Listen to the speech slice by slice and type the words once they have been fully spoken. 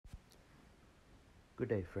Good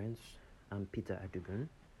day, friends. I'm Peter Adugun.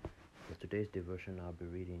 For today's devotion, I'll be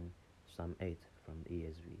reading Psalm 8 from the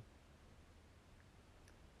ESV.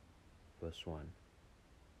 Verse 1.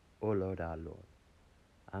 O Lord, our Lord,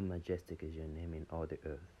 how majestic is your name in all the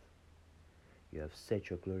earth. You have set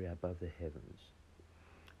your glory above the heavens.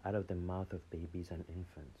 Out of the mouth of babies and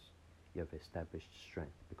infants, you have established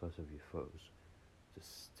strength because of your foes, to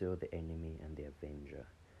still the enemy and the avenger.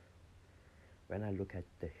 When I look at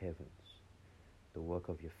the heavens, the work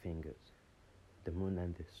of your fingers, the moon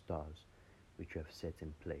and the stars which you have set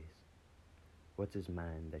in place. What is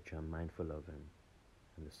man that you are mindful of him,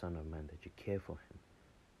 and the Son of Man that you care for him?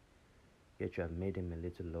 Yet you have made him a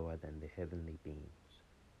little lower than the heavenly beings,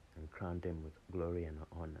 and crowned him with glory and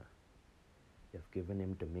honor. You have given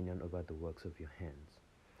him dominion over the works of your hands,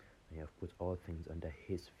 and you have put all things under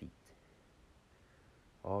his feet,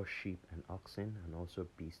 all sheep and oxen, and also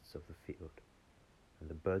beasts of the field, and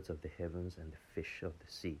the birds of the heavens, and the fish of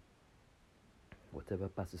the sea, whatever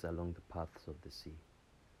passes along the paths of the sea.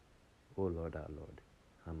 O Lord, our Lord,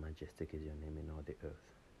 how majestic is your name in all the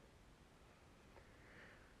earth.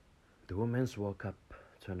 The Women's World Cup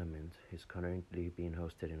tournament is currently being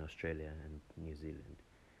hosted in Australia and New Zealand.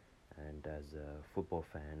 And as a football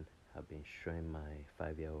fan, I've been showing my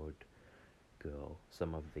 5-year-old girl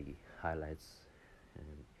some of the highlights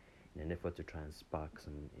in an effort to try and spark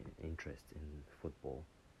some interest in football.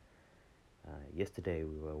 Yesterday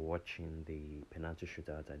we were watching the penalty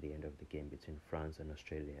shootout at the end of the game between France and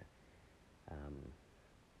Australia,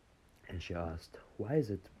 and she asked, "Why is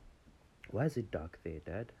it dark there,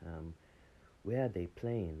 Dad? Where are they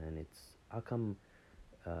playing? And how come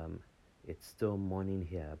it's still morning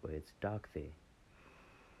here, but it's dark there?"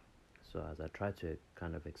 So as I tried to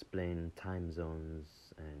kind of explain time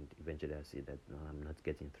zones, and eventually I see that no, I'm not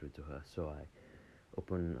getting through to her, so I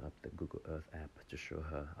open up the Google Earth app to show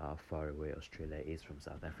her how far away Australia is from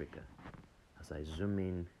South Africa. As I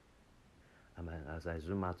zoom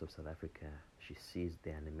out of South Africa, she sees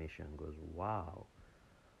the animation and goes, "Wow,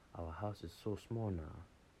 our house is so small now."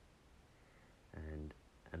 And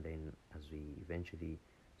then as we eventually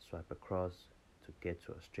swipe across to get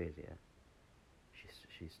to Australia,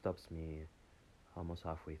 she stops me almost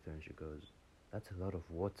halfway through and she goes, "That's a lot of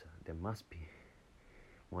water. There must be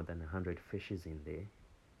more than 100 fishes in there."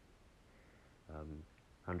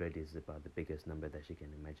 100 is about the biggest number that she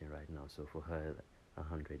can imagine right now, so for her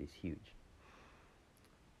 100 is huge.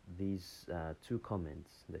 These two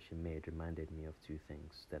comments that she made reminded me of two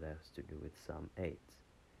things that has to do with Psalm 8.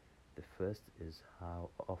 The first is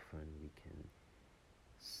how often we can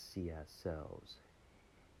see ourselves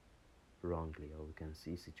wrongly, or we can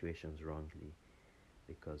see situations wrongly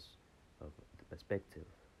because of the perspective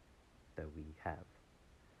that we have.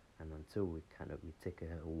 And until we take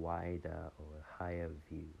a wider or a higher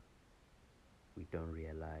view, we don't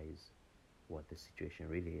realize what the situation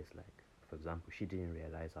really is like. For example, she didn't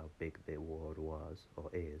realize how big the world was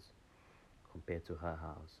or is compared to her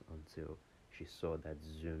house until she saw that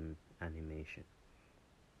zoom animation.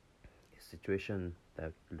 A situation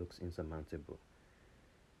that looks insurmountable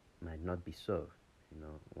might not be so.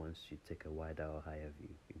 Once you take a wider or higher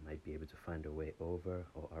view, you might be able to find a way over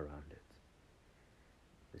or around it.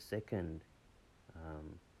 The second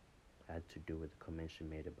had to do with the comment she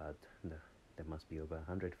made about there must be over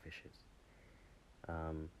 100 fishes.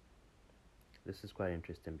 This is quite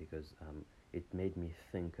interesting because it made me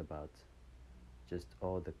think about just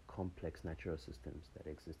all the complex natural systems that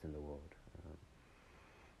exist in the world.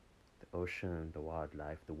 The ocean, the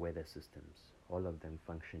wildlife, the weather systems, all of them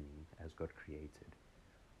functioning as God created,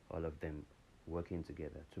 all of them working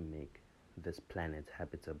together to make this planet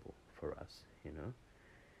habitable for us,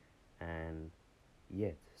 And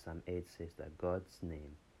yet, Psalm 8 says that God's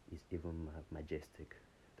name is even more majestic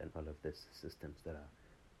than all of these systems that are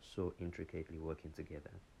so intricately working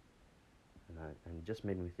together. And it just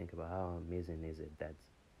made me think about how amazing is it that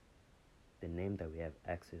the name that we have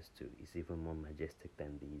access to is even more majestic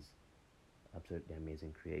than these absolutely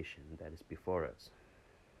amazing creation that is before us.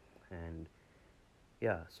 And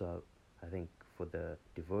yeah, so I think for the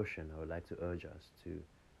devotion, I would like to urge us to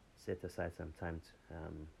set aside some time to,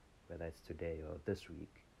 whether it's today or this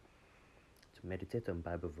week, to meditate on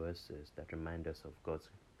Bible verses that remind us of God's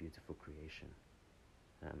beautiful creation.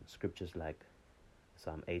 Scriptures like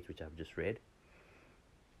Psalm 8, which I've just read,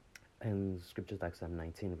 and scriptures like Psalm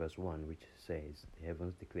 19 verse 1, which says, "The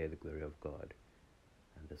heavens declare the glory of God,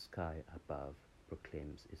 and the sky above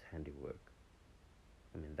proclaims his handiwork."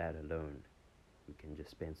 I mean, that alone we can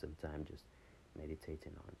just spend some time just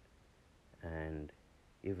meditating on. And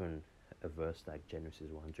even a verse like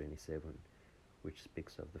Genesis 1:27, which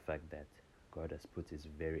speaks of the fact that God has put his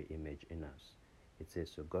very image in us, It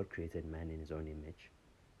says, so God created man in his own image.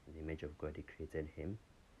 In the image of God, he created him.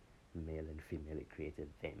 Male and female, he created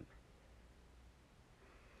them.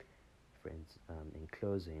 Friends, in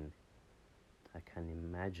closing, I can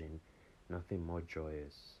imagine nothing more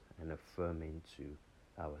joyous and affirming to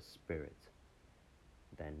our spirit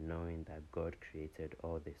than knowing that God created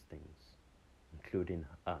all these things, including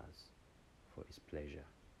us, for his pleasure.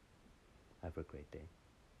 Have a great day.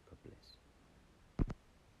 God bless.